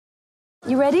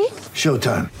You ready?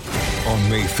 Showtime. On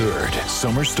May 3rd,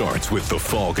 summer starts with The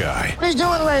Fall Guy. Let's do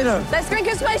it later. Let's drink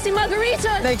a spicy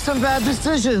margarita. Make some bad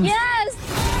decisions. Yes!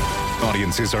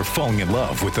 Audiences are falling in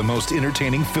love with the most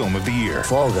entertaining film of the year.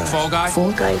 Fall Guy. Fall Guy?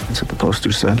 Fall Guy. That's what the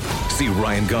poster said. See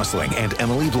Ryan Gosling and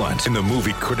Emily Blunt in the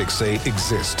movie critics say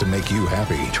exists to make you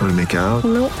happy. Trying to make it out?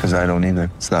 Nope. Because I don't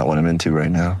either. It's not what I'm into right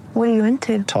now. What are you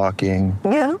into? Talking.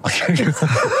 Yeah.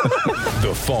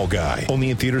 The Fall Guy.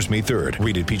 Only in theaters May 3rd.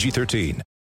 Rated PG-13.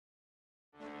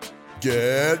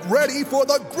 Get ready for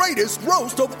the greatest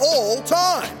roast of all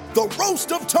time. The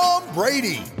Roast of Tom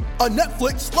Brady. A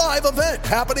Netflix live event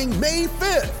happening May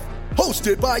 5th.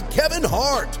 Hosted by Kevin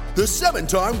Hart. The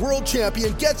 7-time world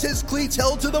champion gets his cleats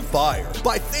held to the fire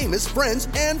by famous friends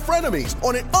and frenemies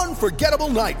on an unforgettable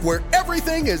night where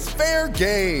everything is fair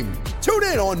game. Tune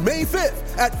in on May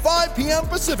 5th at 5 p.m.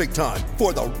 Pacific time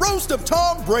for the Roast of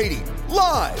Tom Brady.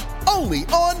 Live only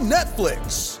on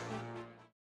Netflix.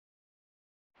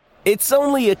 It's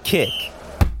only a kick,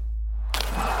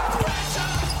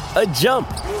 a jump,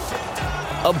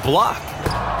 a block.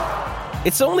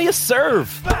 It's only a serve.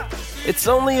 It's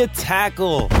only a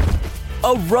tackle,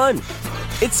 a run.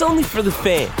 It's only for the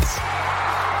fans.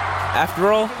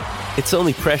 After all, it's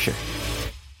only pressure.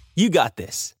 You got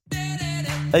this.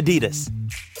 Adidas.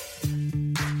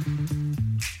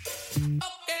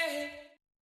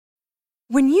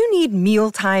 When you need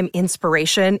mealtime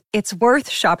inspiration, it's worth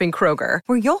shopping Kroger,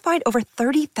 where you'll find over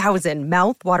 30,000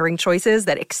 mouth-watering choices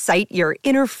that excite your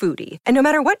inner foodie. And no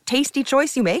matter what tasty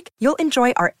choice you make, you'll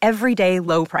enjoy our everyday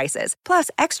low prices, plus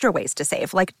extra ways to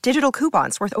save, like digital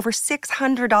coupons worth over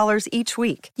 $600 each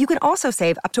week. You can also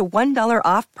save up to $1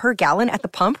 off per gallon at the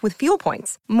pump with fuel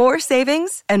points. More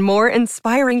savings and more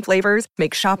inspiring flavors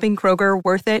make shopping Kroger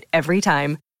worth it every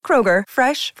time. Kroger,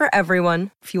 fresh for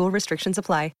everyone. Fuel restrictions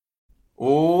apply.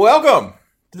 Welcome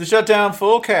to the Shutdown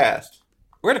Fullcast.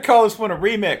 We're going to call this one a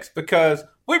remix because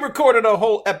we recorded a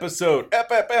whole episode.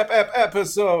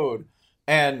 Episode.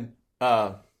 And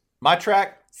my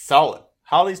track, solid.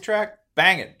 Holly's track,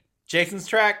 banging. Jason's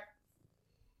track,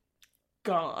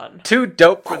 gone. Too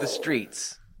dope for the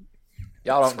streets.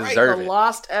 Y'all don't deserve the it.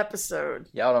 lost episode.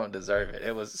 Y'all don't deserve it.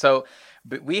 It was so.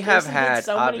 But we have Jason had did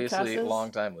so many obviously cusses.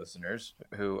 longtime listeners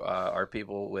who are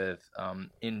people with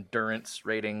endurance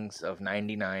ratings of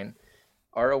 99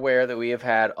 are aware that we have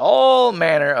had all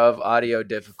manner of audio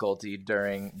difficulty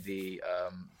during the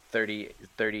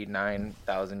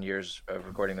 39,000 years of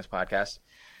recording this podcast.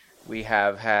 We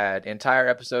have had entire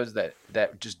episodes that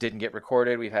just didn't get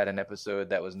recorded. We've had an episode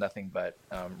that was nothing but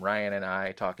Ryan and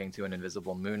I talking to an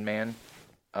invisible moon man.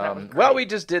 Well, we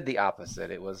just did the opposite.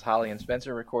 It was Holly and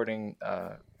Spencer recording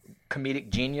Comedic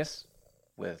Genius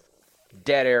with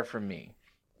dead air from me.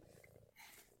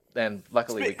 And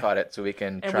luckily we caught it so we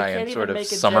can try and sort of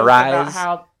summarize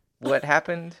what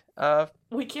happened.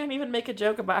 We can't even make a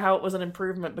joke about how it was an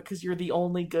improvement because you're the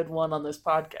only good one on this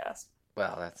podcast.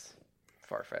 Well, that's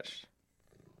far-fetched.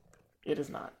 It is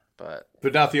not.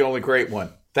 but not the only great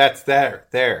one. That's there.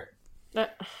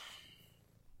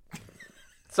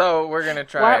 So we're gonna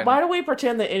try. Why do we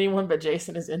pretend that anyone but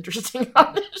Jason is interesting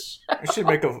on this show? We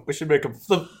should make a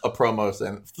promo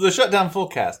then. The Shutdown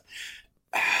Fullcast.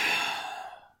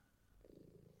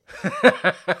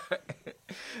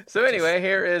 So anyway,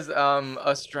 here is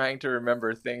us trying to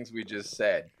remember things we just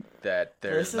said that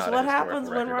there's This is not what a happens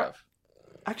historical when record of.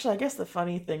 Actually, I guess the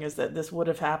funny thing is that this would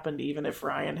have happened even if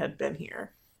Ryan had been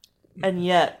here. And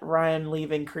yet, Ryan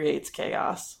leaving creates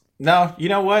chaos. No, you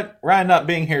know what? Ryan not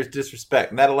being here is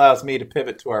disrespect, and that allows me to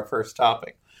pivot to our first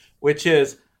topic, which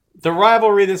is the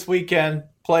rivalry this weekend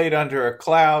played under a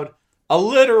cloud, a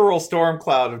literal storm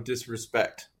cloud of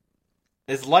disrespect.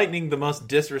 Is lightning the most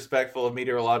disrespectful of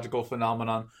meteorological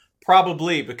phenomenon?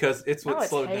 Probably, because it's what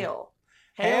slowed down. Hail.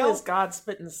 Hail is God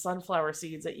spitting sunflower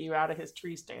seeds at you out of his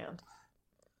tree stand.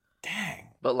 Dang.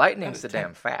 But lightning's so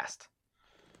damn fast.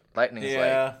 Lightning's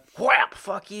like, whap,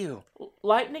 fuck you.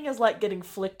 Lightning is like getting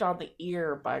flicked on the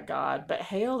ear by God, but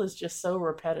hail is just so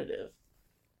repetitive.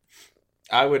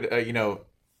 I would,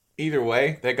 either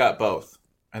way, they got both.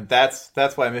 And that's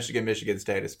why Michigan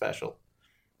State is special.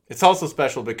 It's also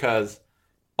special because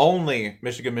only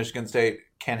Michigan State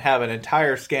can have an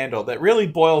entire scandal that really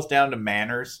boils down to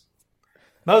manners.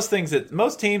 Most teams,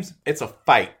 it's a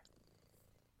fight.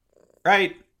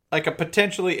 Right? Like a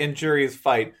potentially injurious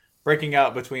fight breaking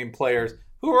out between players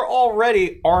who are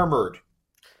already armored.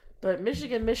 But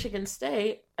Michigan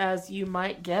State, as you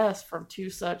might guess from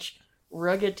two such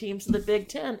rugged teams in the Big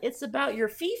Ten, it's about your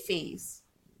fee-fees.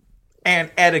 And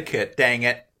etiquette, dang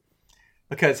it.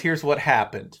 Because here's what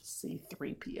happened.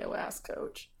 C3PO ass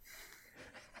coach.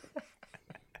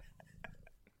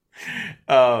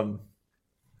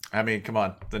 I mean, come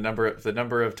on. The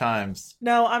number of times.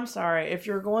 No, I'm sorry. If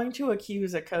you're going to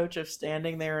accuse a coach of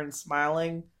standing there and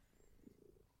smiling,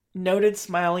 noted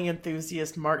smiling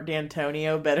enthusiast Mark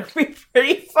D'Antonio better be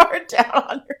pretty far down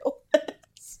on your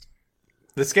list.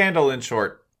 The scandal, in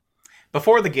short,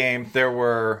 before the game, there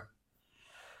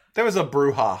was a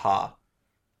brouhaha.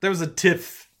 There was a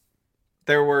tiff.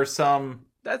 There were some.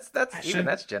 That's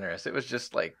generous. It was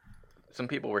just like some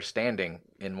people were standing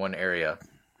in one area,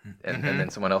 and then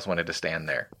someone else wanted to stand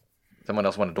there. Someone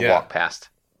else wanted to walk past.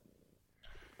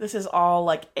 This is all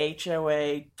like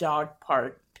HOA, dog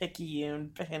park,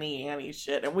 picayune, penny Annie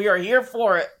shit, and we are here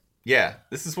for it. Yeah,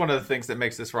 this is one of the things that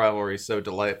makes this rivalry so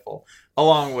delightful,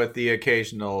 along with the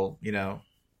occasional,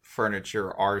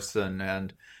 furniture arson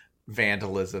and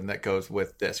vandalism that goes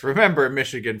with this. Remember,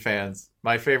 Michigan fans,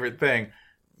 my favorite thing,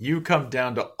 you come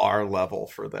down to our level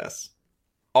for this.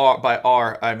 By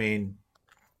our, I mean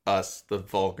us, the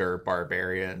vulgar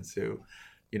barbarians who,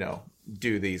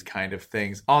 do these kind of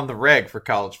things on the reg for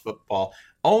college football.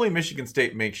 Only Michigan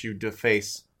State makes you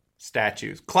deface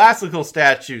statues, classical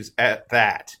statues at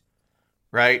that,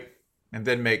 right? And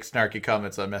then make snarky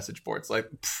comments on message boards like,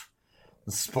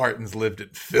 the Spartans lived in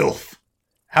filth.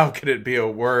 How could it be a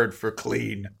word for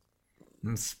clean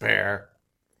and spare?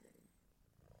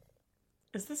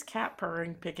 Is this cat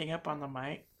purring picking up on the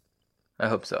mic? I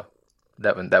hope so.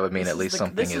 That would mean at least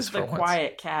something is for once. This is the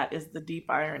quiet cat, is the deep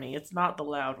irony. It's not the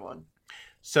loud one.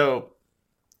 So,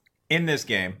 in this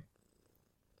game,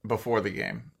 before the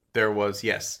game, there was,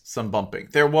 some bumping.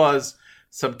 There was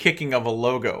some kicking of a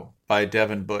logo by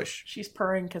Devin Bush. She's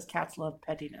purring because cats love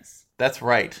pettiness. That's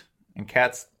right. And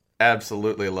cats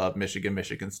absolutely love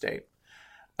Michigan State.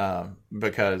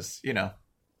 Because,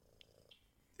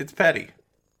 it's petty.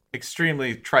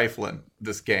 Extremely trifling,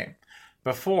 this game.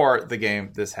 Before the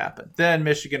game, this happened. Then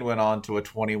Michigan went on to a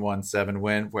 21-7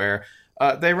 win where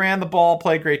they ran the ball,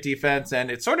 played great defense,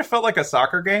 and it sort of felt like a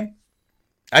soccer game.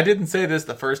 I didn't say this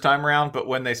the first time around, but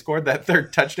when they scored that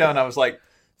third touchdown, I was like,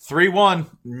 3-1.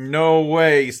 No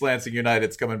way East Lansing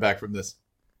United's coming back from this.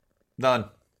 None.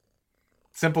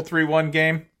 Simple 3-1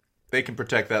 game. They can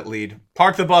protect that lead.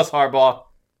 Park the bus, Harbaugh.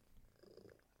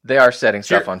 They are setting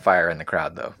stuff on fire in the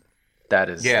crowd, though. That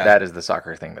is the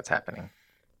soccer thing that's happening.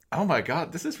 Oh my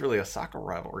God, this is really a soccer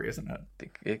rivalry, isn't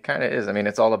it? It kind of is. I mean,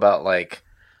 it's all about like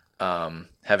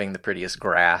having the prettiest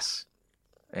grass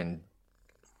and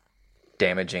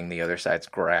damaging the other side's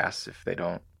grass if you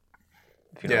don't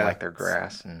like their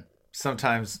grass, and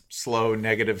sometimes slow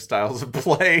negative styles of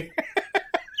play.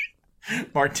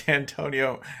 Mark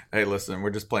D'Antonio, hey, listen,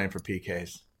 we're just playing for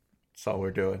PKs. That's all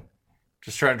we're doing.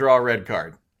 Just trying to draw a red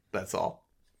card. That's all.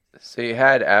 So you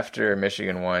had, after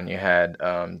Michigan won, you had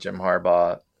Jim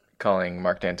Harbaugh calling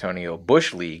Mark D'Antonio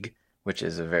Bush League, which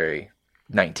is a very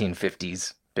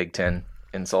 1950s Big Ten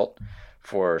insult,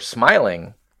 for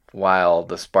smiling while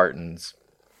the Spartans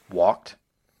walked,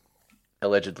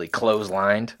 allegedly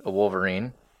clotheslined a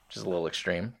Wolverine, which is a little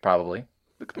extreme, probably.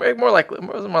 It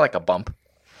was more like a bump.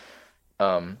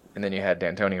 And then you had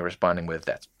D'Antonio responding with,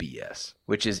 "That's BS,"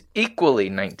 which is equally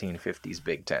 1950s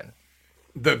Big Ten.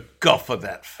 The guff of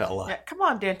that fella. Yeah, come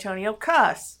on, D'Antonio,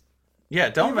 cuss. Yeah,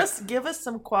 give us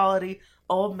some quality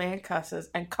old man cusses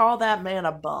and call that man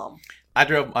a bum. I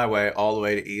drove my way all the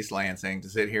way to East Lansing to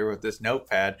sit here with this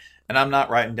notepad, and I'm not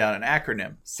writing down an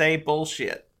acronym. Say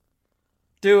bullshit.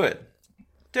 Do it.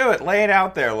 Lay it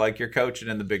out there like you're coaching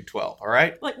in the Big 12, all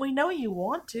right? Like, we know you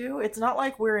want to. It's not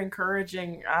like we're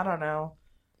encouraging, I don't know.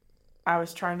 I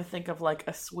was trying to think of like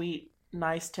a sweet,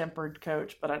 nice-tempered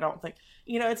coach, but I don't think...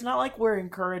 it's not like we're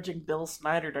encouraging Bill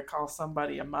Snyder to call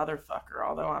somebody a motherfucker,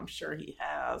 although I'm sure he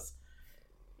has.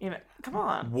 Come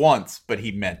on. Once, but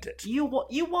he meant it. You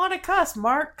want to cuss,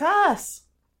 Mark, cuss.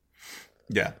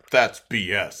 Yeah, that's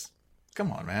BS.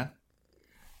 Come on, man.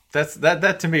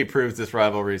 That to me proves this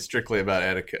rivalry is strictly about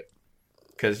etiquette.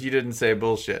 Because you didn't say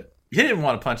bullshit. You didn't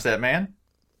want to punch that man.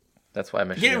 That's why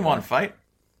Michigan You didn't want to fight.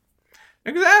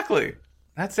 Exactly.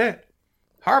 That's it.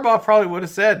 Harbaugh probably would have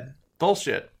said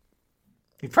bullshit.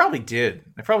 He probably did.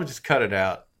 They probably just cut it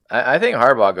out. I think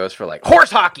Harbaugh goes for like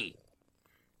horse hockey.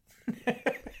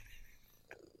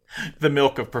 The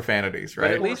milk of profanities, right?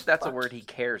 But at least that's a word he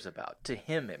cares about. To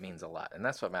him, it means a lot, and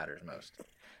that's what matters most.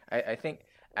 I think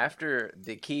after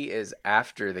the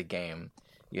game,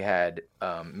 you had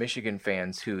Michigan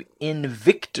fans who, in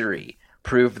victory,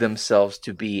 proved themselves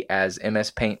to be as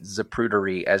MS Paint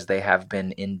zaprudery as they have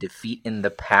been in defeat in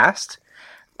the past.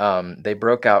 They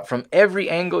broke out from every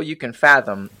angle you can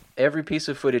fathom, every piece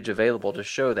of footage available to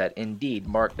show that, indeed,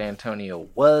 Mark D'Antonio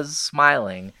was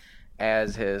smiling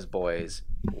as his boys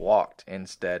walked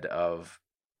instead of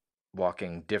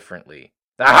walking differently.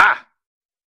 Aha!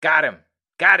 Got him.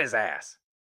 Got his ass.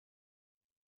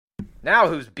 Now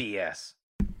who's BS?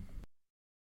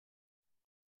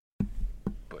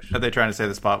 Bush. Are they trying to say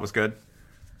the spot was good?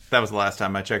 That was the last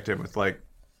time I checked in with like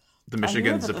the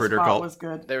Michigan Zapruder cult. Was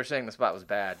good. They were saying the spot was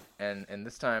bad, and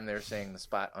this time they were saying the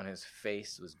spot on his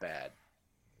face was bad.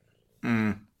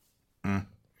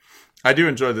 I do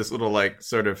enjoy this little like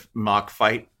sort of mock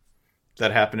fight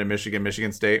that happened in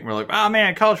Michigan State. And we're like, oh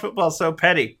man, college football is so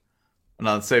petty. And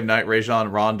on the same night,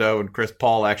 Rajon Rondo and Chris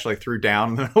Paul actually threw down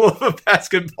in the middle of a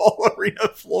basketball arena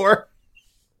floor.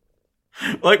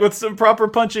 Like with some proper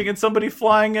punching and somebody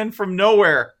flying in from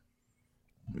nowhere.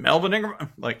 Melvin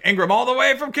Ingram, like Ingram all the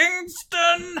way from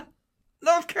Kingston,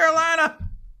 North Carolina.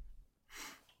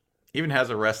 Even has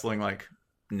a wrestling like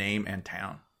name and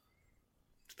town.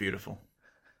 It's beautiful.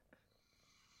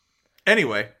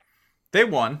 Anyway, they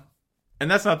won. And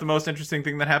that's not the most interesting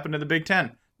thing that happened in the Big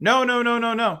Ten. No.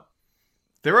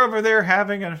 They're over there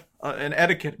having an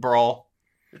etiquette brawl.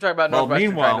 You're talking about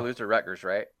Northwestern trying to lose to Rutgers,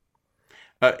 right?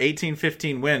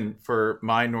 18-15 win for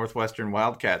my Northwestern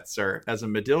Wildcats, sir. As a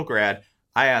Medill grad,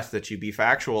 I ask that you be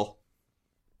factual.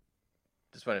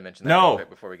 Just wanted to mention that real quick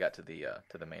before we got to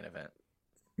the main event.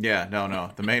 Yeah,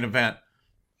 no. The main event.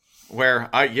 Where,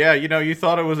 you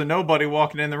thought it was a nobody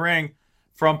walking in the ring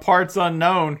from parts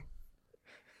unknown.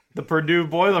 The Purdue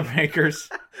Boilermakers.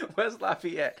 West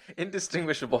Lafayette,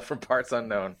 indistinguishable from parts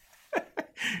unknown.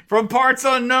 From parts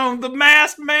unknown, the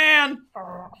masked man.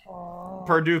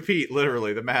 Purdue Pete,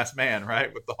 literally, the masked man,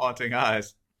 right? With the haunting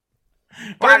eyes.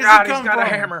 Where does he come from? A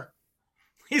hammer.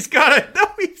 He's got a... No,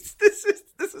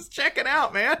 this is checking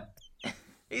out, man.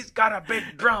 He's got a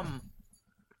big drum.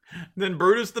 Then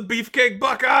Brutus the Beefcake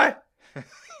Buckeye.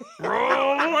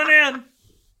 Rolling in.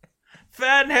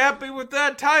 Fat and happy with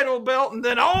that title belt, and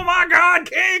then, oh my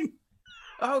God, King!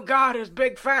 Oh God, his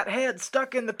big fat head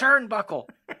stuck in the turnbuckle.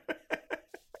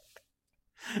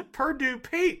 Purdue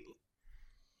Pete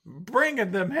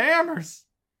bringing them hammers.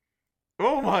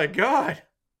 Oh my God.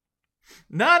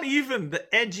 Not even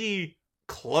the edgy,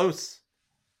 close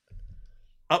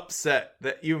upset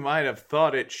that you might have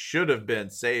thought it should have been,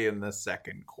 say, in the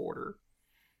second quarter.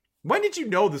 When did you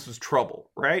know this was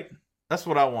trouble, right? That's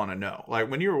what I want to know.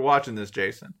 Like, when you were watching this,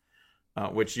 Jason,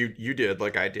 which you did,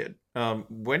 like I did,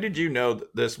 when did you know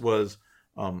that this was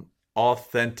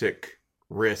authentic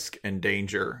risk and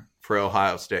danger for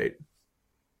Ohio State?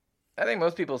 I think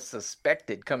most people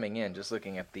suspected coming in, just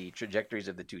looking at the trajectories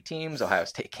of the two teams. Ohio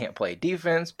State can't play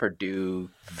defense. Purdue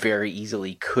very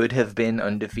easily could have been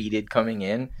undefeated coming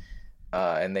in.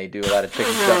 And they do a lot of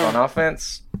tricky stuff on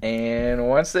offense. And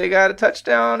once they got a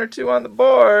touchdown or two on the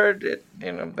board,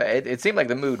 it seemed like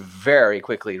the mood very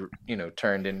quickly,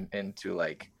 turned into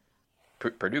like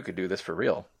Purdue could do this for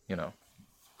real,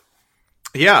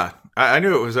 Yeah, I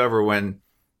knew it was over when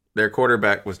their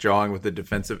quarterback was jawing with the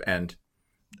defensive end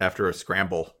after a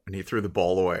scramble, and he threw the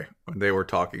ball away when they were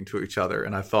talking to each other.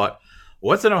 And I thought,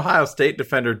 what's an Ohio State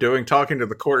defender doing talking to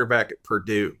the quarterback at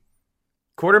Purdue?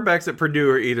 Quarterbacks at Purdue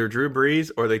are either Drew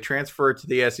Brees or they transfer to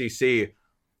the SEC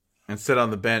and sit on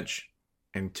the bench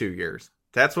in 2 years.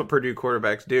 That's what Purdue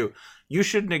quarterbacks do. You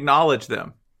shouldn't acknowledge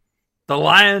them. The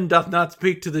lion doth not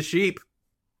speak to the sheep.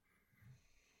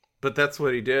 But that's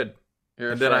what he did.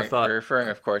 You're referring,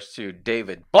 of course, to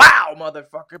David Blau,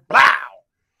 motherfucker, Blau.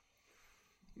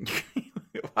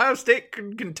 Ohio State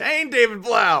can contain David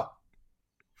Blau,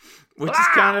 which is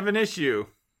kind of an issue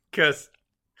because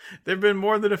there have been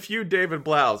more than a few David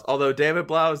Blaus, although David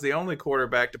Blau is the only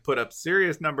quarterback to put up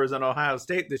serious numbers on Ohio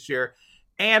State this year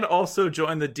and also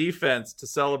join the defense to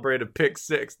celebrate a pick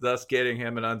six, thus getting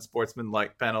him an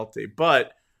unsportsmanlike penalty.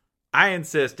 But I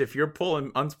insist, if you're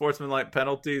pulling unsportsmanlike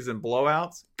penalties and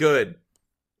blowouts, good.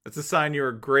 That's a sign you're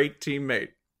a great teammate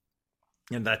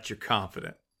and that you're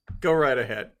confident. Go right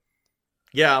ahead.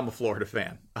 Yeah, I'm a Florida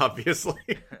fan, obviously.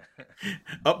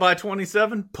 Up by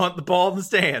 27, punt the ball in the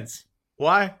stands.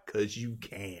 Why? Because you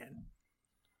can.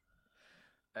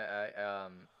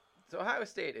 So Ohio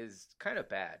State is kind of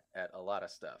bad at a lot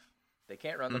of stuff. They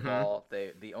can't run the ball.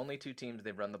 The only two teams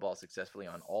they've run the ball successfully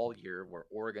on all year were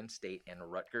Oregon State and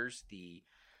Rutgers, the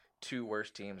two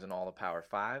worst teams in all the Power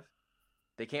Five.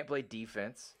 They can't play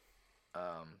defense.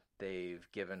 They've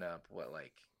given up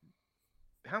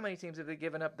how many teams have they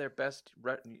given up their best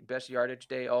yardage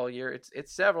day all year?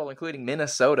 It's several, including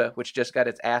Minnesota, which just got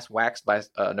its ass waxed by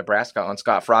Nebraska on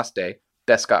Scott Frost Day.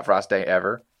 Best Scott Frost Day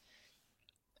ever.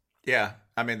 Yeah,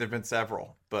 I mean, there have been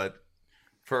several, but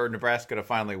for Nebraska to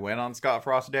finally win on Scott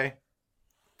Frost Day,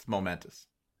 it's momentous.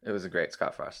 It was a great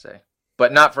Scott Frost Day,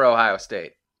 but not for Ohio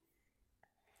State.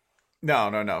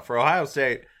 No. For Ohio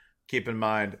State, keep in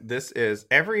mind, this is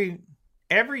every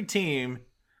team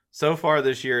so far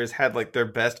this year has had like their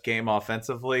best game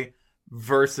offensively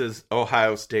versus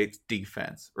Ohio State's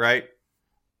defense, right?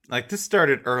 Like this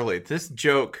started early. This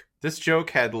joke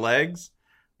had legs,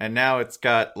 and now it's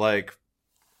got like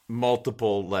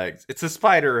multiple legs. It's a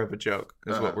spider of a joke,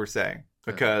 is what we're saying.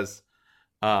 Because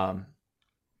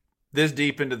this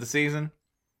deep into the season,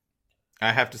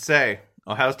 I have to say,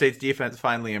 Ohio State's defense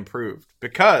finally improved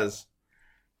because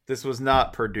this was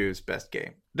not Purdue's best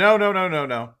game.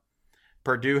 No.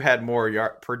 Purdue had more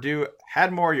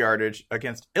yardage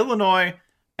against Illinois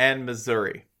and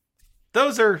Missouri.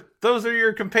 Those are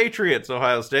your compatriots,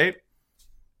 Ohio State.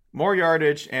 More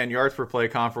yardage and yards per play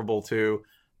comparable to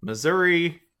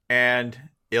Missouri and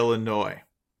Illinois.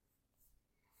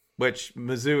 Which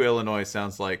Mizzou, Illinois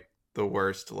sounds like the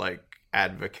worst like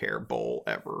Advocare Bowl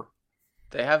ever.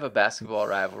 They have a basketball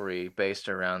rivalry based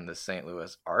around the St.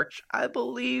 Louis Arch, I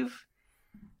believe,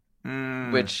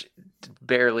 which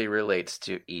barely relates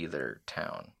to either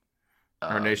town.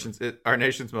 Our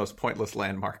nation's most pointless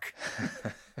landmark.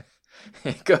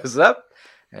 It goes up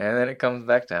and then it comes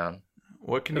back down.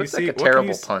 What can you see? Like a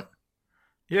terrible punt.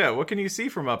 Yeah, what can you see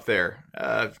from up there?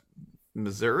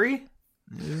 Missouri?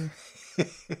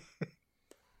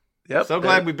 Yep. So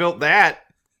glad we built that.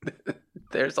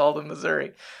 There's all the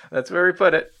Missouri. That's where we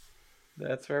put it.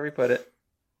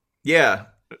 Yeah.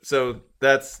 So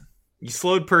you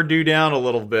slowed Purdue down a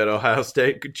little bit, Ohio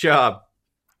State. Good job.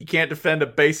 You can't defend a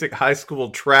basic high school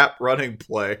trap running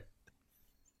play.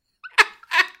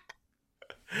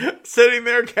 Sitting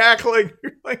there cackling.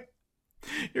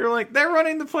 You're like, they're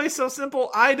running the play so simple.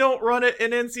 I don't run it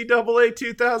in NCAA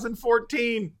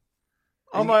 2014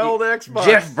 on my old Xbox.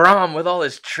 Jeff Brom with all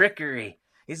his trickery.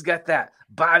 He's got that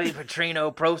Bobby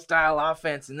Petrino pro-style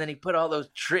offense, and then he put all those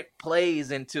trick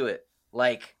plays into it,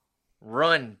 like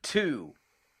Run 2.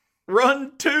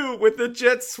 Run 2 with the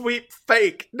jet sweep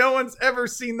fake. No one's ever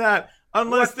seen that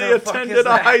unless they attended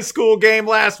a high school game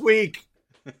last week.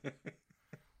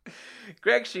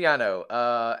 Greg Schiano,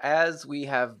 as we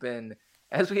have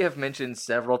mentioned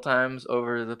several times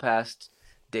over the past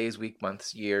days, week,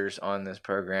 months, years on this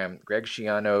program, Greg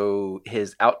Schiano,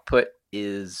 his output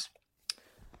it's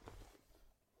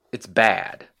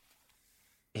bad.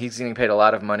 He's getting paid a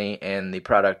lot of money, and the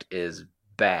product is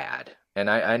bad. And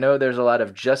I know there's a lot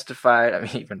of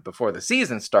justified, even before the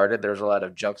season started, there's a lot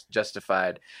of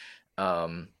justified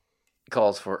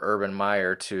calls for Urban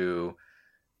Meyer to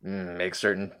make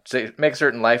certain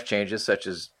life changes, such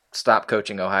as stop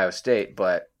coaching Ohio State.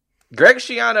 But Greg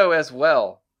Schiano as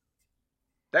well,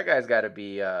 that guy's got to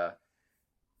be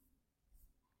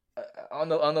on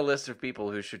the list of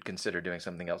people who should consider doing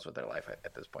something else with their life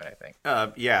at this point, I think.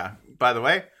 Yeah. By the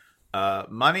way,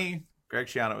 money, Greg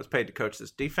Schiano was paid to coach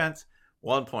this defense,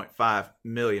 $1.5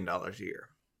 million a year.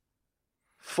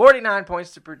 49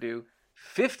 points to Purdue,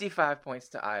 55 points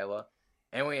to Iowa,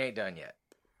 and we ain't done yet.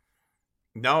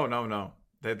 No.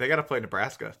 They got to play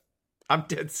Nebraska. I'm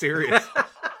dead serious.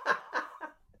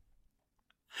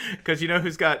 Because you know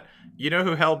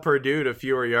who held Purdue to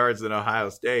fewer yards than Ohio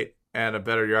State and a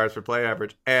better yards per play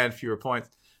average and fewer points.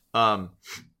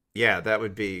 Yeah, that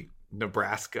would be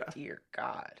Nebraska. Dear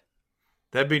God.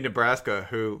 That'd be Nebraska,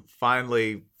 who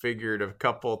finally figured a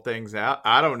couple things out.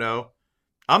 I don't know.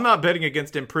 I'm not betting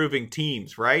against improving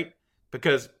teams, right?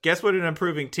 Because guess what an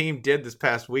improving team did this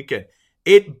past weekend?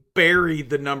 It buried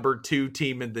the number 2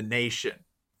 team in the nation.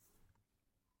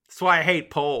 That's why I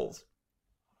hate polls.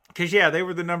 Because, yeah, they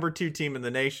were the number 2 team in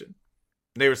the nation.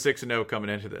 They were 6-0 coming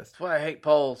into this. That's why I hate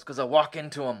polls, because I walk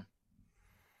into them.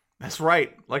 That's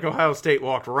right. Like Ohio State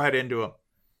walked right into them.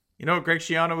 You know what Greg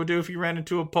Schiano would do if he ran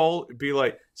into a poll? It'd be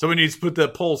like, somebody needs to put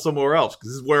that poll somewhere else, because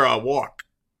this is where I walk.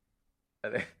 I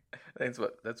think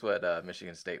that's what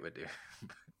Michigan State would do.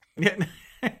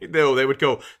 No, they would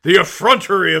go, the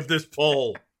effrontery of this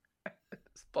poll.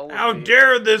 How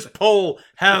dare this poll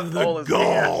have the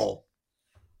gall?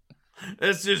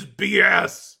 This is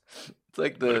BS. It's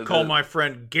like I'm going to call my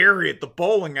friend Gary at the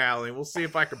bowling alley. We'll see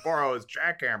if I can borrow his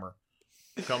jackhammer.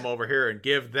 Come over here and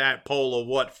give that poll a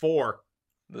what for.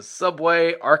 The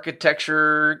Subway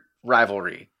architecture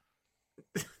rivalry.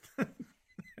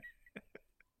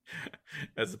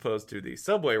 As opposed to the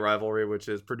Subway rivalry, which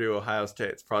is Purdue, Ohio State.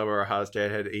 It's probably where Ohio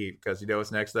State had to eat, because you know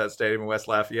what's next to that stadium in West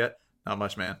Lafayette? Not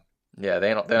much, man. Yeah,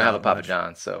 they don't have a Papa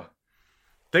John's, so.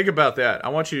 Think about that. I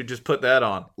want you to just put that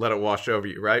on. Let it wash over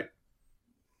you, right?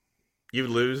 You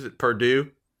lose at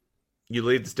Purdue. You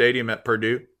leave the stadium at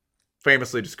Purdue.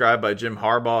 Famously described by Jim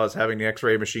Harbaugh as having the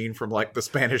x-ray machine from like the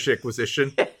Spanish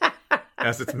Inquisition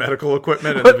as its medical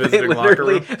equipment in the visiting locker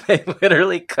room. They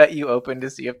literally cut you open to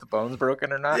see if the bone's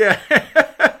broken or not. Yeah.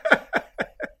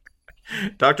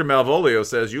 Dr. Malvolio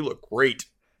says, you look great.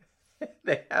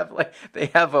 They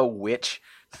have a witch.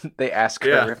 They ask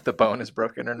her if the bone is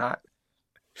broken or not.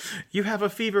 You have a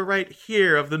fever right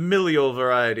here of the milial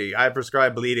variety. I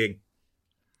prescribe bleeding.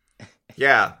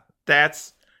 Yeah,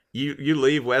 that's you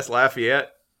leave West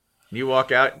Lafayette, you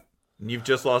walk out, and you've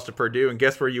just lost to Purdue, and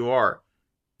guess where you are?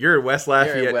 You're in West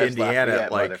Lafayette, Indiana,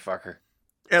 motherfucker.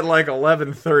 At like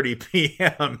 11:30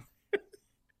 p.m.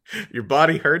 Your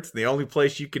body hurts, and the only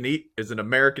place you can eat is an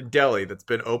American deli that's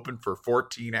been open for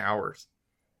 14 hours.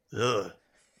 Ugh.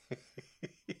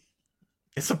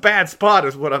 It's a bad spot,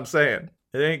 is what I'm saying.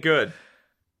 It ain't good.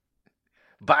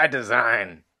 By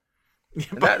design.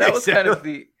 That was kind of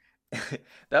the...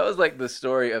 that was like the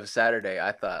story of Saturday,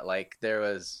 I thought. Like, there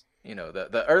was,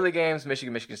 the early games,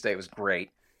 Michigan State was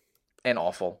great and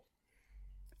awful.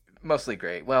 Mostly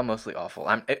great. Well, mostly awful.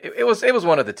 It was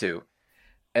one of the two.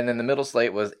 And then the middle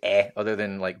slate was other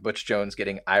than like Butch Jones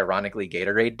getting ironically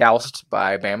Gatorade doused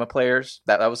by Bama players.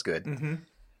 That was good. Mm-hmm.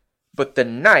 But the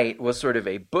night was sort of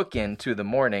a bookend to the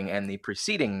morning and the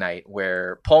preceding night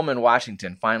where Pullman,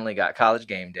 Washington finally got College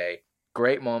Game Day.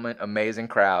 Great moment, amazing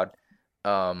crowd.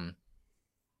 The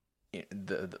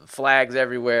flags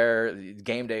everywhere,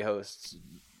 game day hosts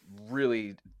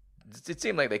really, it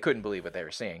seemed like they couldn't believe what they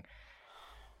were seeing.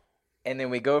 And then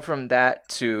we go from that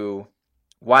to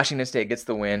Washington State gets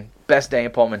the win, best day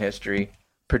in Pullman history.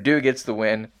 Purdue gets the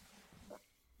win,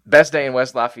 best day in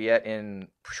West Lafayette in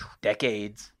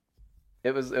decades.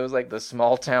 It was like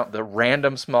the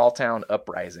random small town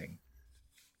uprising.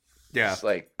 Yeah, just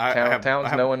like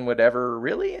towns no one would ever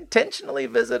really intentionally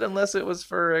visit unless it was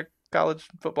for a college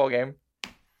football game.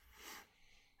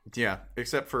 Yeah,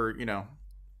 except for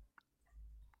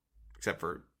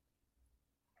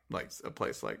like a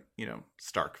place like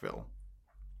Starkville,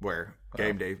 where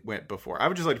Game Day went before. I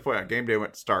would just like to point out Game Day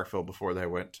went to Starkville before they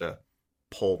went to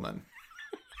Pullman,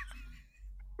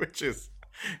 which is,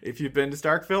 if you've been to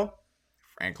Starkville,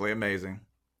 frankly amazing.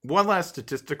 One last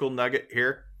statistical nugget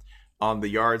here on the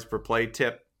yards per play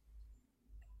tip.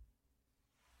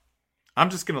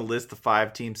 I'm just going to list the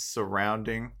 5 teams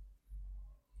surrounding,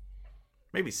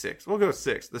 maybe 6. We'll go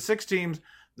 6. The 6 teams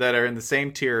that are in the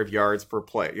same tier of yards per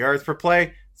play. Yards per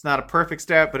play, it's not a perfect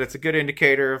stat, but it's a good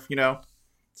indicator of,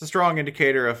 it's a strong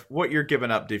indicator of what you're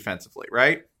giving up defensively,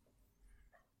 right?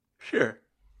 Sure.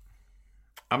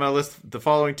 I'm going to list the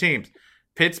following teams.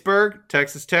 Pittsburgh,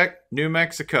 Texas Tech, New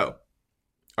Mexico.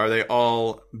 Are they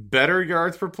all better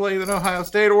yards per play than Ohio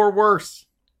State or worse?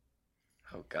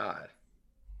 Oh, God.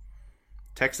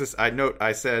 Texas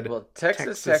said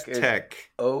Texas Tech is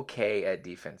okay at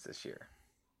defense this year.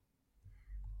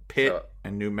 Pitt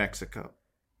and New Mexico.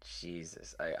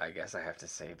 Jesus, I guess I have to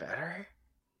say better.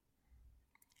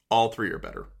 All 3 are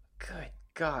better. Good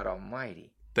God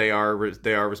Almighty! They are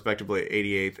respectively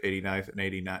 88th, 89th, and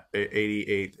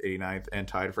 88th, 89th, and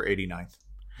tied for 89th.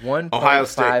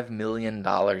 $1.5 million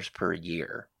per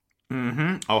year.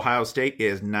 Mm-hmm. Ohio State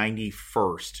is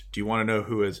 91st. Do you want to know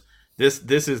who is this?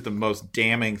 This is the most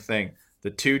damning thing. The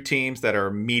 2 teams that are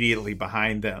immediately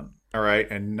behind them. All right,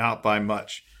 and not by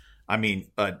much. I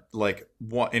mean,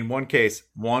 in one case,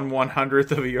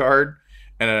 1/100th of a yard,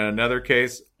 and in another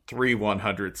case,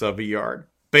 3/100ths of a yard.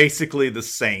 Basically the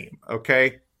same,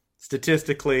 okay?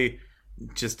 Statistically,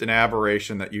 just an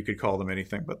aberration that you could call them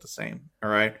anything but the same, all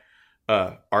right?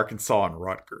 Arkansas and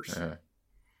Rutgers.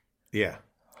 Yeah.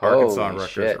 Arkansas and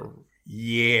Rutgers.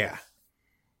 Yeah.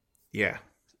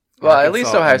 Well, at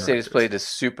least Ohio State has played a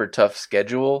super tough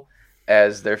schedule,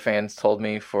 as their fans told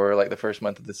me, for like the first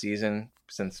month of the season,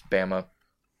 since Bama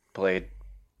played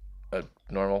a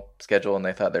normal schedule and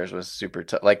they thought theirs was super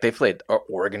tough. Like, they played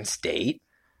Oregon State.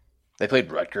 They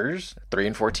played Rutgers,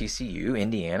 3-4 TCU,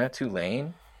 Indiana,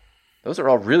 Tulane. Those are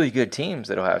all really good teams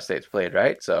that Ohio State's played,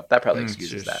 right? So that probably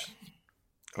excuses that.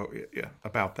 Oh, yeah.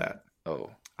 About that.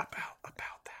 Oh. About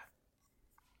that.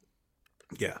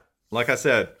 Yeah. Like I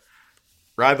said,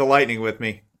 ride the lightning with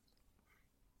me.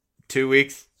 2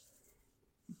 weeks.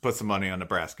 Put some money on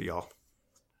Nebraska, y'all.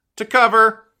 To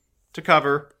cover.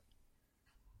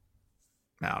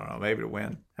 I don't know. Maybe to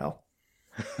win. Hell.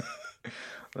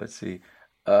 Let's see.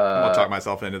 I'm going to talk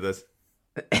myself into this.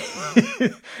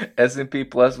 S&P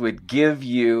Plus would give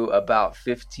you about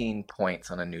 15 points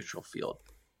on a neutral field.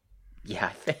 Yeah,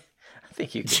 I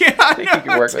think you can, you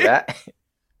can work with that.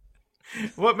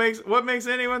 What makes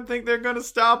anyone think they're going to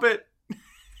stop it?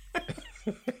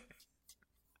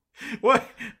 What?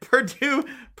 Purdue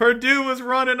was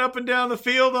running up and down the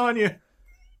field on you.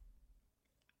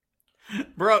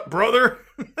 Brother.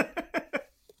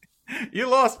 You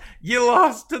lost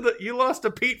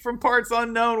to Pete from Parts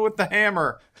Unknown with the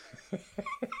hammer.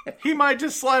 He might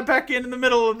just slide back in the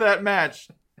middle of that match.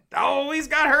 Oh, he's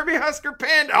got Herbie Husker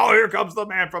pinned. Oh, here comes the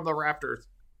man from the rafters.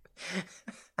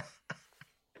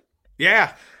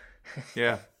 Yeah.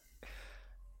 Yeah.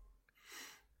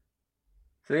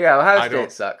 So yeah, Ohio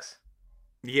State sucks.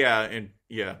 Yeah, and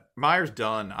Meyer's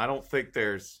done. I don't think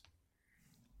there's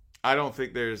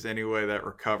any way that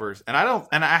recovers. And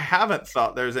I haven't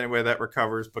thought there's any way that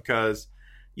recovers because,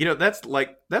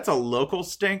 that's a local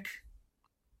stink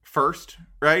first,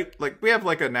 right? Like we have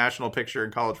like a national picture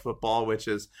in college football, which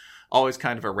is always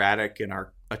kind of erratic and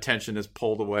our attention is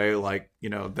pulled away like,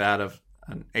 that of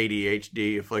an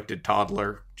ADHD afflicted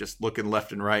toddler just looking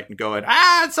left and right and going,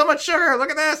 it's so much sugar. Look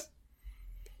at this.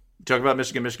 Talk about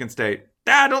Michigan State.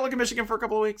 Don't look at Michigan for a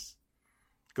couple of weeks.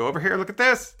 Go over here. Look at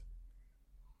this.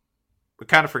 We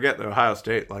kind of forget that Ohio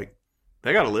State,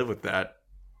 they got to live with that.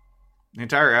 The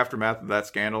entire aftermath of that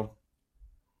scandal,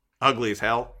 ugly as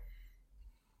hell.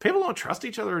 People don't trust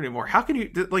each other anymore. How can you,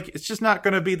 it's just not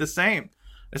going to be the same.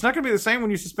 It's not going to be the same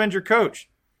when you suspend your coach.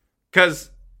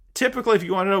 Because typically, if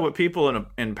you want to know what people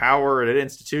in power at an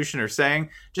institution are saying,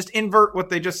 just invert what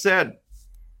they just said.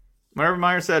 Whenever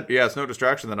Meyer said, it's no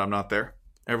distraction that I'm not there.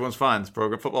 Everyone's fine. The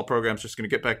football program's just going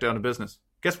to get back down to business.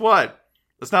 Guess what?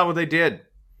 That's not what they did.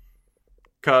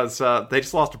 Because they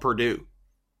just lost to Purdue.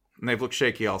 And they've looked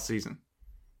shaky all season.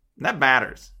 And that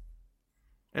matters.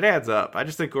 It adds up. I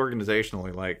just think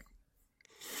organizationally,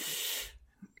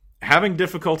 having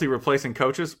difficulty replacing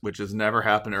coaches, which has never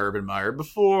happened to Urban Meyer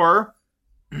before.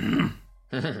 Whew.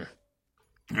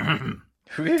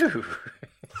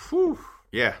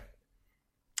 Yeah.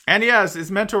 And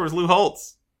his mentor was Lou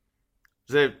Holtz.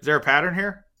 Is there a pattern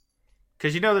here?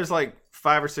 Because there's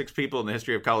 5 or 6 people in the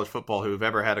history of college football who have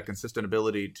ever had a consistent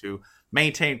ability to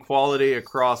maintain quality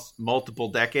across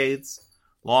multiple decades,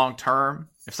 long term.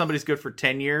 If somebody's good for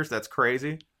 10 years, that's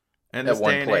crazy. In this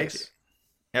day and age,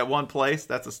 at one place,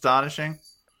 that's astonishing.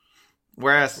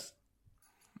 Whereas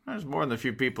there's more than a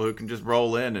few people who can just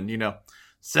roll in and,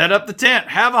 set up the tent,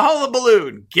 have a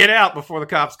hullabaloo, get out before the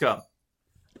cops come.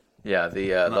 Yeah,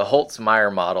 the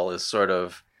Holtz-Meyer model is sort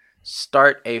of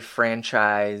start a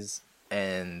franchise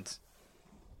and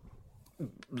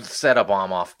set a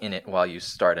bomb off in it while you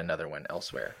start another one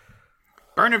elsewhere.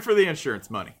 Burn it for the insurance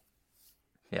money.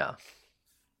 Yeah.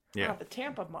 Yeah. The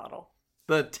Tampa model.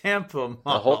 The Tampa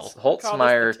model. The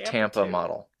Holtz-Meyer Tampa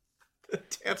model.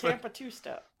 The Tampa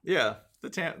two-step. Yeah, the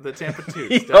Tampa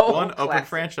 2. Step 1, open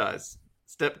franchise.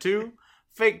 Step 2,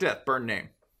 fake death, burn name.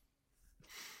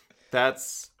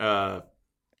 That's what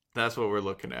we're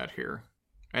looking at here.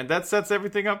 And that sets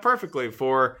everything up perfectly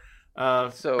for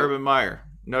Urban Meyer,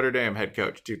 Notre Dame head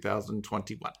coach,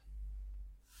 2021.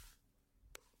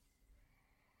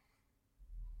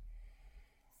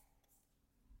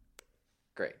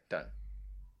 Great, done.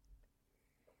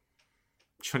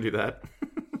 Should we do that?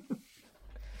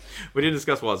 We didn't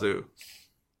discuss Wazoo.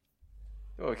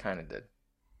 Well, we kind of did.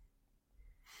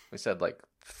 We said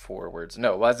 4 words.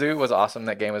 No, Wazoo was awesome.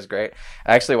 That game was great.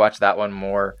 I actually watched that one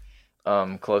more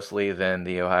closely than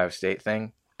the Ohio State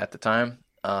thing at the time.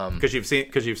 Because you've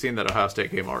seen that Ohio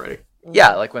State game already.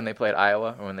 Yeah, like when they played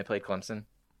Iowa or when they played Clemson.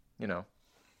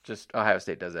 Just Ohio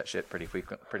State does that shit pretty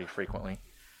frequently.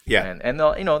 Yeah, and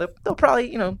they'll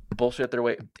probably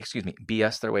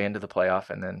BS their way into the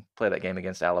playoff and then play that game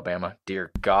against Alabama.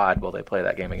 Dear God, will they play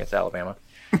that game against Alabama?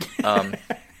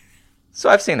 So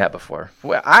I've seen that before.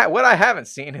 What I haven't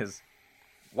seen is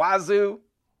Wazoo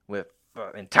with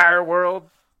the entire world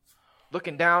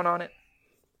looking down on it,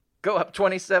 go up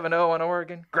 27-0 on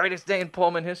Oregon, greatest day in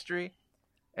Pullman history,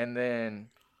 and then,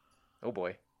 oh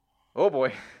boy,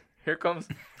 here comes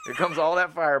all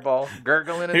that fireball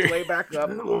gurgling its way back up.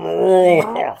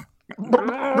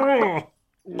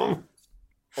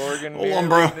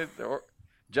 Oregon,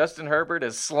 Justin Herbert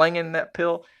is slinging that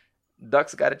pill.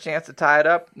 Ducks got a chance to tie it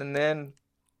up, and then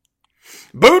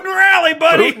boot and rally,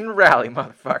 buddy. Boot and rally,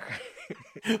 motherfucker.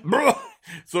 Bro,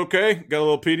 it's okay. Got a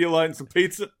little Pedialyte and some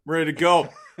pizza. Ready to go.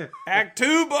 Act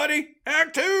 2, buddy.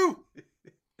 Act 2.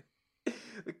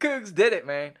 The Cougs did it,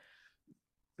 man.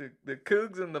 The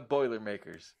Cougs and the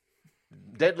Boilermakers.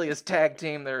 Deadliest tag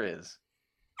team there is.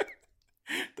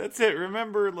 That's it.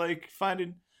 Remember,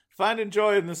 finding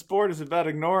joy in the sport is about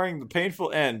ignoring the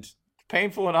painful end.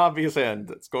 Painful and obvious end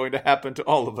that's going to happen to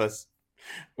all of us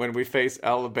when we face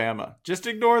Alabama. Just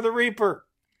ignore the Reaper.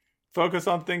 Focus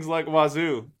on things like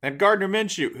Wazoo and Gardner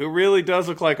Minshew, who really does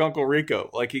look like Uncle Rico.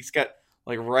 He's got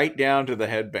right down to the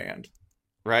headband,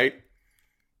 right?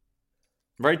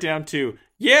 Right down to,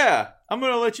 I'm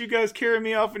going to let you guys carry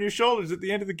me off on your shoulders at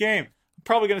the end of the game. I'm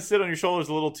probably going to sit on your shoulders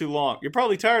a little too long. You're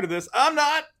probably tired of this. I'm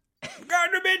not.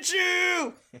 Gardner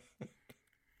Minshew.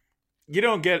 You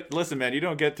don't get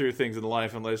through things in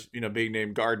life unless, being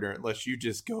named Gardner, unless you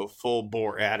just go full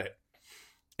bore at it.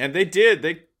 And they did.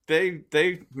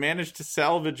 They managed to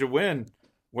salvage a win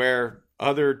where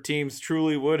other teams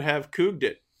truly would have couged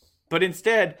it. But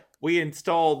instead, we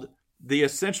installed the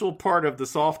essential part of the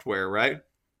software, right?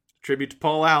 Tribute to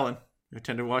Paul Allen, who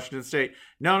attended Washington State.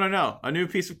 No. A new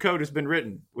piece of code has been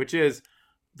written, which is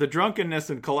the drunkenness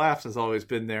and collapse has always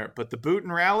been there, but the boot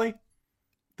and rally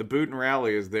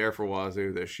is there for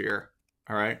Wazoo this year.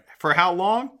 All right. For how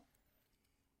long?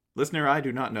 Listener, I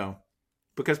do not know.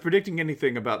 Because predicting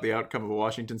anything about the outcome of a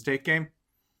Washington State game,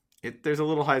 there's a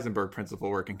little Heisenberg principle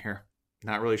working here.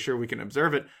 Not really sure we can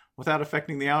observe it without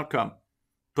affecting the outcome.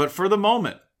 But for the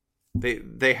moment,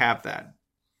 they have that.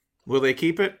 Will they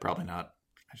keep it? Probably not.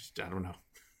 I don't know.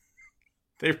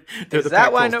 Is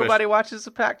that why nobody watches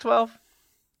the Pac-12?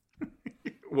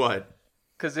 What?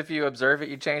 Because if you observe it,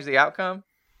 you change the outcome?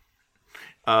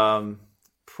 Probably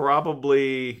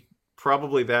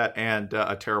that and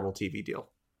a terrible TV deal.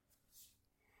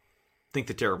 I think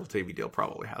the terrible TV deal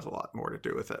probably has a lot more to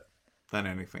do with it than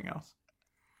anything else.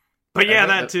 But yeah,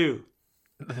 that too.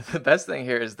 The best thing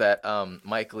here is that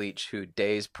Mike Leach, who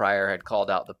days prior had called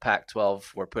out the Pac-12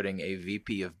 for putting a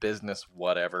VP of business,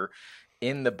 whatever,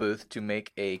 in the booth to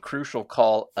make a crucial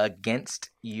call against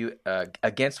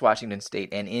Washington State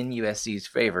and in USC's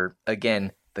favor.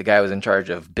 Again, the guy was in charge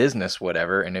of business,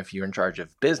 whatever, and if you're in charge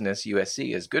of business,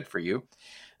 USC is good for you.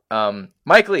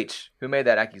 Mike Leach, who made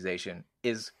that accusation,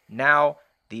 is now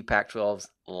the Pac-12's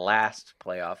last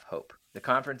playoff hope. The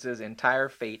conference's entire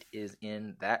fate is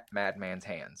in that madman's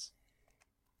hands.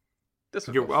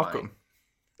 You're welcome.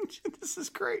 This is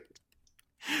great.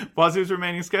 Wazoo's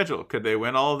remaining schedule. Could they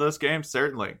win all of those games?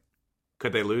 Certainly.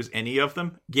 Could they lose any of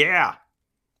them? Yeah.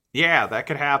 Yeah, that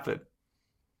could happen.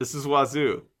 This is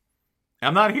Wazoo.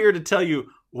 I'm not here to tell you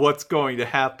what's going to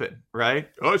happen, right?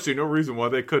 Oh, I see no reason why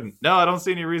they couldn't. No, I don't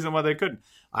see any reason why they couldn't.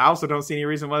 I also don't see any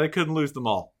reason why they couldn't lose them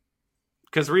all.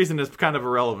 Because reason is kind of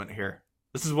irrelevant here.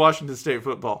 This is Washington State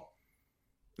football.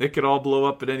 It could all blow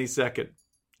up at any second.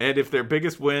 And if their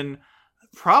biggest win,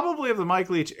 probably of the Mike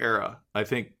Leach era, I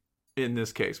think, in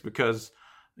this case, because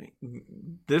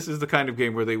this is the kind of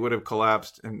game where they would have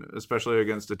collapsed, and especially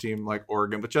against a team like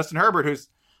Oregon. But Justin Herbert, who's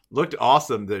looked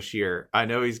awesome this year. I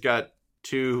know he's got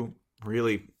two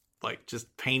really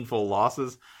just painful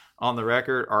losses on the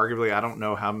record. Arguably, I don't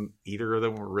know how either of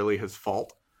them were really his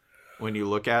fault when you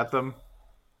look at them.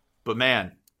 But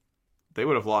man, they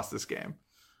would have lost this game,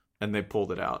 and they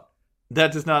pulled it out.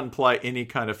 That does not imply any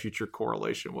kind of future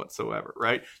correlation whatsoever,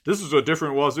 right? This is a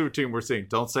different Wazoo team we're seeing.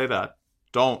 Don't say that.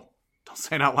 Don't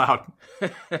say it out loud.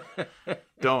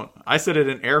 Don't. I said it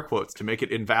in air quotes to make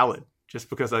it invalid, just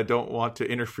because I don't want to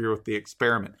interfere with the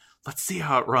experiment. Let's see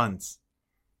how it runs.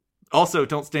 Also,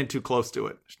 don't stand too close to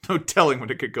it. There's no telling when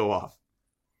it could go off.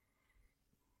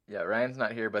 Yeah, Ryan's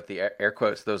not here, but the air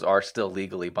quotes, those are still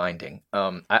legally binding.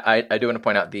 I do want to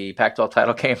point out the Pac-12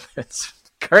 title game that's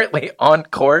currently on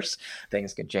course.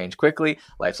 Things can change quickly.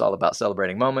 Life's all about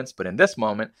celebrating moments. But in this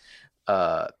moment,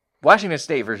 Washington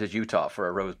State versus Utah for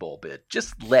a Rose Bowl bid.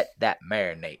 Just let that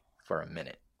marinate for a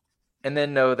minute. And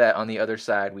then know that on the other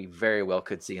side, we very well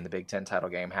could see in the Big Ten title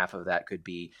game, half of that could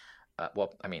be,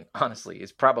 honestly,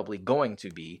 is probably going to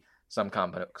be some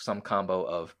combo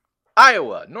of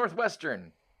Iowa,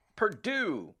 Northwestern,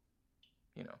 Purdue,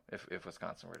 if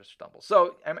Wisconsin were to stumble.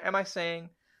 So am I saying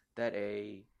that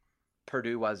a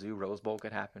Purdue Wazoo Rose Bowl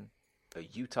could happen? A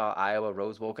Utah Iowa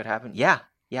Rose Bowl could happen? Yeah,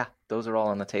 those are all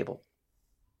on the table.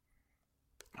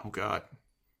 Oh God,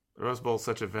 the Rose Bowl is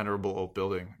such a venerable old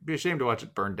building. It'd be a shame to watch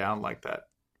it burn down like that,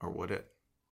 or would it?